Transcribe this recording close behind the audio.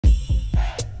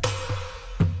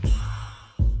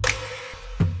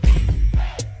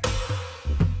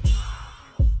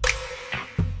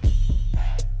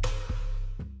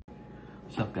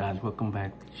welcome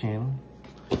back to the channel.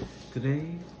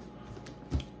 Today,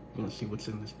 I'm gonna see what's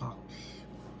in this box.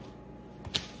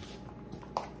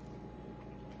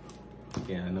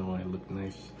 Yeah, I know I look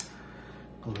nice.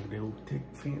 I'm gonna go take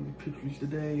family pictures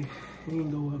today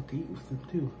and go out to eat with them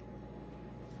too.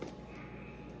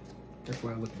 That's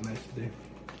why I look nice today.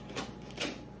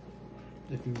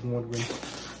 If you were wondering.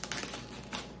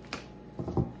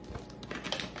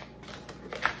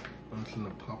 What's in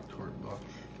the Pop-Tart box?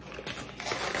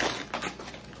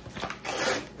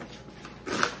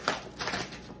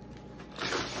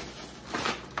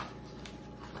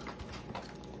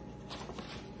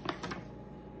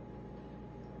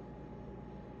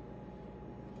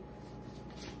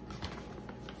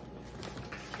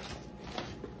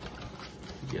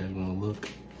 You guys wanna look?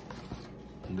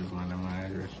 I'm just finding my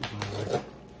address or something.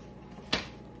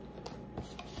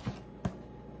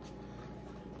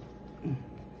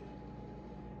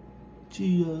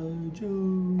 G.I.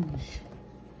 Joe's.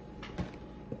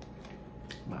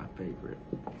 My favorite.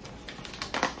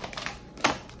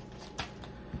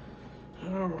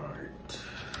 All right.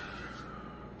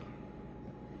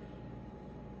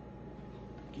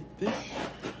 Get this.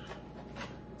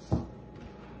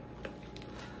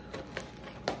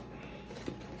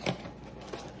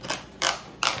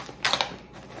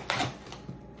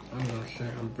 I'm gonna say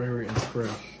I'm very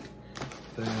impressed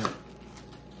that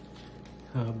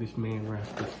how this man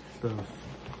wrapped this stuff.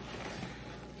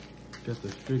 Got the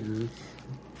figures.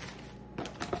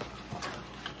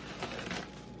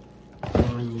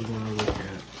 What are you gonna look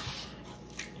at?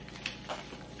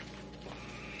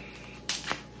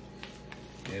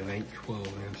 Yeah, it ain't 12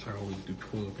 inch. I always do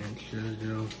 12 inches,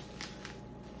 yo.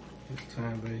 This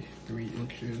time they 3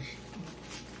 inches.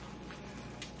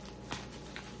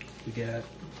 We got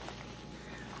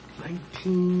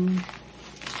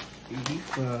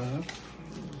 1985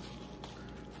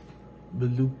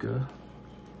 Beluga,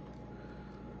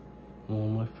 one of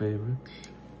my favorites.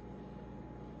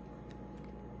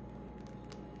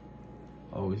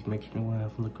 Always makes me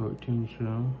laugh on the cartoon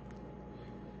show.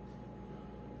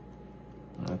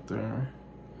 Right there.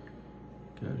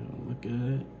 Guys, look at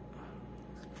it.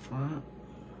 Front,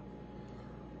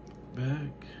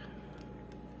 back.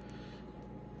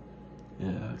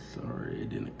 Yeah, sorry, it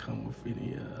didn't come with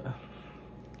any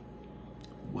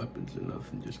weapons or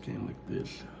nothing, just came like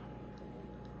this.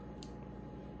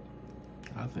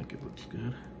 I think it looks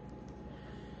good.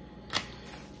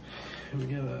 And we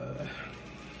got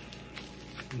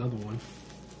another one.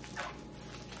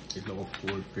 It's all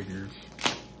Ford figures.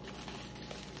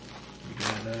 We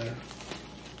got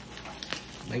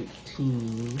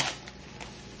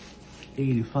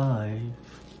 1985,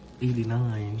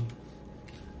 89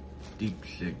 Deep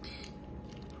Six.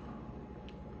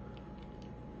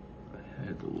 The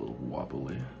head's a little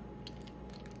wobbly.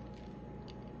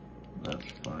 That's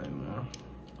fine though.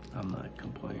 I'm not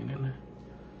complaining.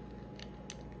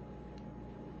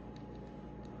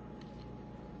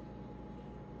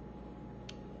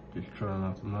 Just trying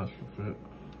not to mess with it.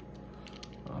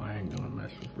 Oh, I ain't gonna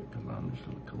mess with it because I'm just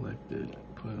gonna collect it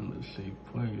and put it in a safe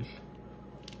place.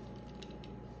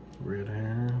 Red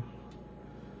hair.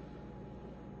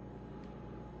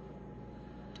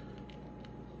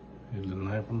 Here's a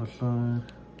knife on the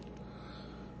side.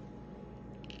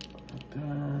 Right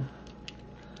there.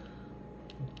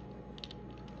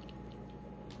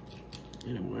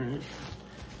 Anyways,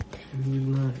 who's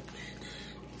next?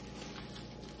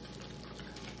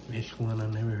 This one I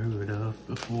never heard of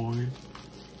before.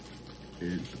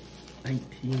 It's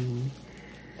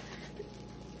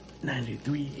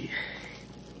 1993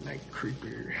 Night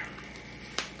Creeper.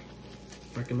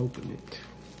 If I can open it.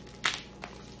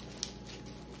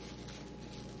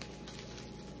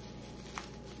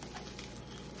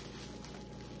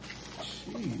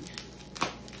 Jeez.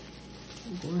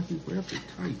 I'm glad he wrapped it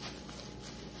tight.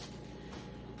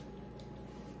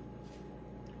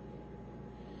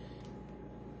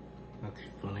 That's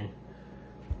funny.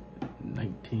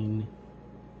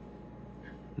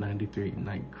 1993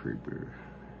 Night Creeper.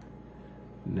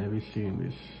 Never seen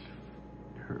this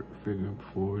figure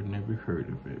before, never heard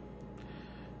of it.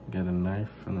 Got a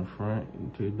knife on the front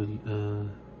and two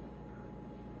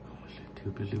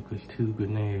bazookas, 2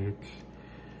 grenades.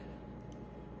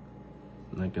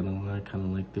 Not gonna lie, I kinda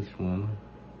like this one.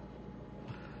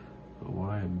 But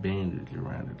why a bandage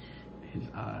around his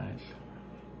eyes?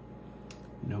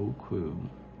 No clue.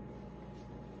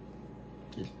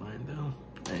 It's fine though.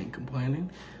 I ain't complaining.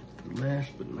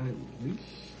 Last but not least,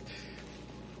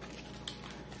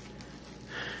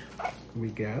 we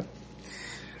got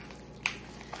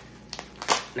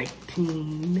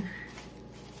 19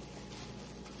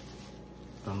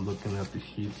 I'm looking at the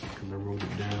sheets because I wrote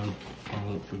it down. I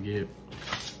won't forget.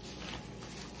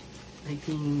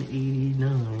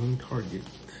 1989 Target.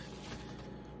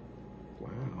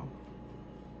 Wow.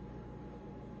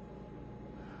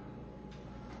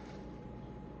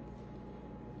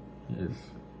 Yes.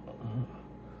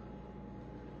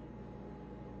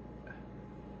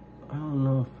 I don't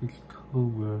know if it's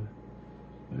Cobra or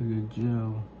the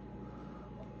gel.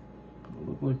 It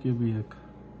look like it'd be a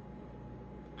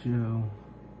gel.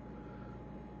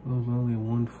 There's only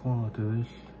one flaw to this.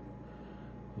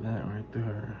 That right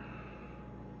there.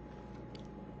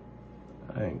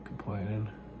 I ain't complaining.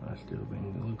 I still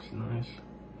think it looks nice.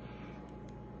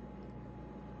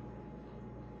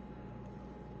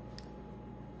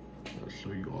 I'll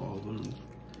show you all of them.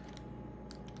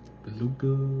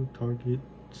 Bazooka, Target,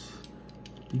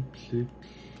 Deep Six,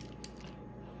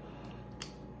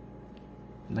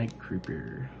 Night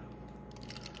Creeper.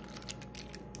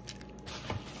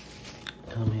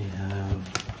 Tell me how.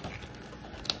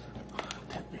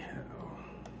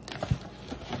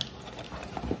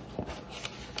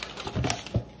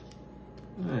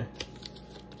 Hey,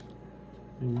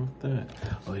 you want that?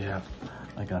 Oh yeah,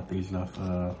 I got these off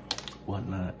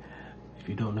Whatnot. If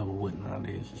you don't know what Whatnot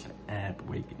is, it's an app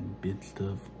where you can bid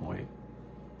stuff, like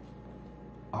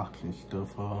auction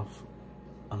stuff off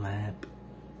an app.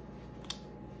 It's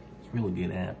a really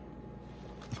good app.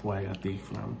 That's why I got these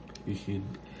from. You should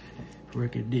I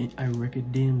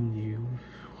recommend you,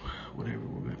 whatever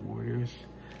that word is,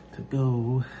 to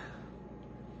go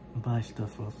buy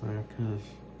stuff off there, because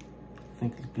I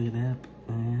think it's a good app,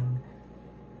 and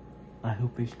I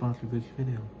hope they sponsor this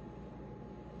video.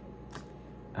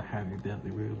 I highly doubt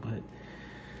they will, but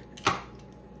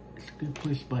it's a good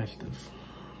place to buy stuff.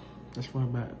 That's why I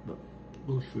buy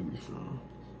those figures from.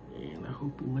 And I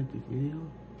hope you like this video.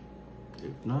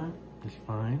 If not, it's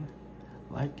fine.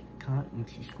 Like, comment, and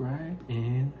subscribe,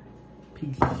 and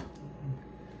peace.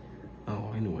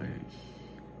 Oh, anyways,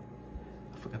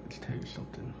 I forgot to tell you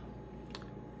something.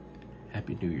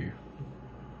 Happy New Year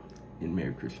and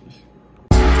Merry Christmas.